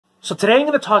So today I'm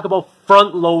going to talk about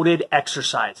front-loaded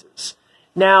exercises.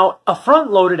 Now, a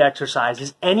front-loaded exercise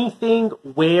is anything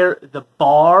where the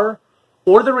bar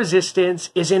or the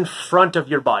resistance is in front of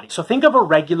your body. So think of a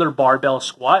regular barbell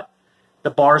squat.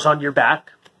 The bar is on your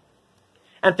back.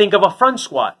 And think of a front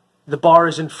squat. The bar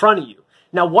is in front of you.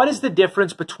 Now, what is the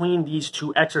difference between these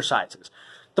two exercises?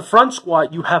 The front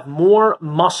squat, you have more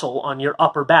muscle on your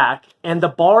upper back, and the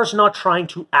bar is not trying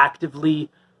to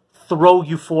actively throw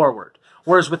you forward.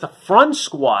 Whereas with a front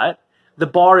squat, the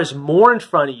bar is more in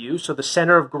front of you, so the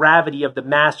center of gravity of the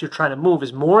mass you're trying to move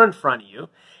is more in front of you,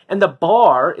 and the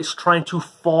bar is trying to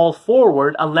fall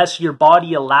forward unless your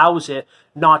body allows it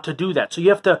not to do that. So you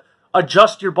have to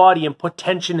adjust your body and put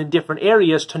tension in different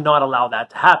areas to not allow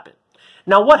that to happen.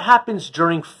 Now, what happens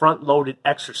during front-loaded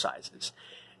exercises?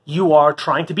 You are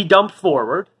trying to be dumped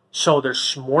forward, so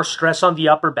there's more stress on the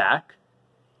upper back,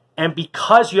 and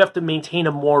because you have to maintain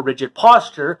a more rigid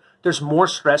posture, there's more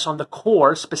stress on the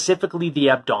core, specifically the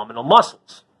abdominal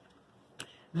muscles.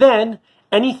 Then,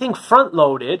 anything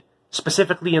front-loaded,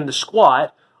 specifically in the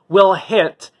squat, will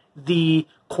hit the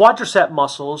quadricep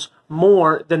muscles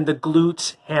more than the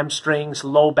glutes, hamstrings,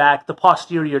 low back, the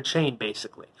posterior chain,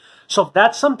 basically. So if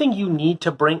that's something you need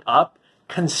to bring up,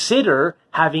 consider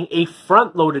having a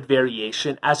front-loaded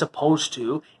variation as opposed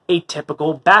to a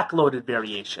typical back-loaded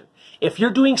variation. If you're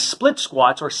doing split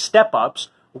squats or step-ups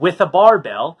with a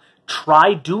barbell,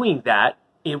 try doing that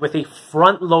with a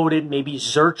front-loaded, maybe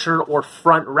Zercher or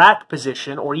front rack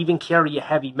position, or even carry a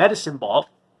heavy medicine ball.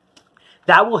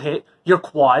 That will hit your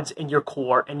quads and your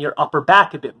core and your upper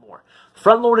back a bit more.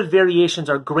 Front-loaded variations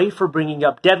are great for bringing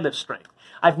up deadlift strength.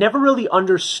 I've never really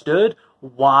understood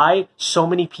why so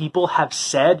many people have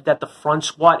said that the front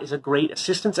squat is a great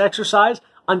assistance exercise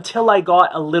until I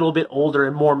got a little bit older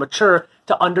and more mature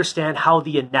to understand how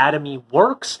the anatomy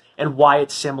works and why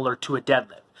it's similar to a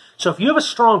deadlift. So if you have a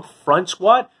strong front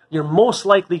squat, you're most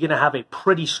likely going to have a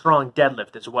pretty strong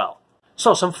deadlift as well.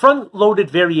 So some front-loaded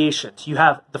variations. You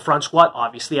have the front squat,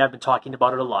 obviously I've been talking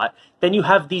about it a lot. Then you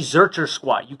have the Zercher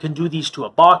squat. You can do these to a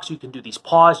box, you can do these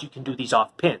paws, you can do these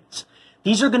off pins.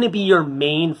 These are going to be your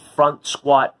main front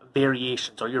squat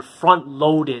variations, or your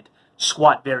front-loaded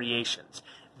squat variations.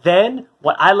 Then,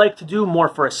 what I like to do more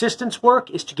for assistance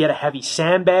work is to get a heavy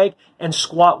sandbag and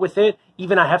squat with it.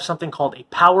 Even I have something called a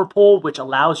power pole, which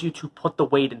allows you to put the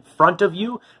weight in front of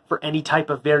you for any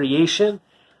type of variation.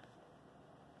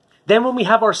 Then when we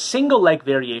have our single leg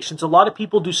variations, a lot of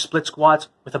people do split squats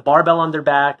with a barbell on their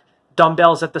back,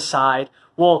 dumbbells at the side.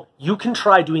 Well, you can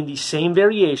try doing these same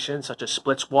variations, such as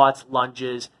split squats,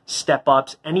 lunges,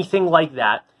 step-ups, anything like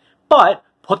that, but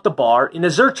put the bar in a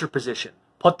Zercher position.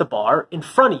 Put the bar in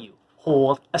front of you.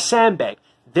 Hold a sandbag.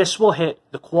 This will hit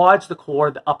the quads, the core,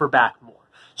 the upper back more.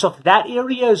 So if that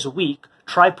area is weak,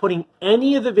 try putting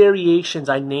any of the variations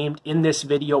I named in this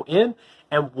video in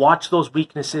and watch those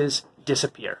weaknesses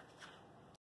disappear.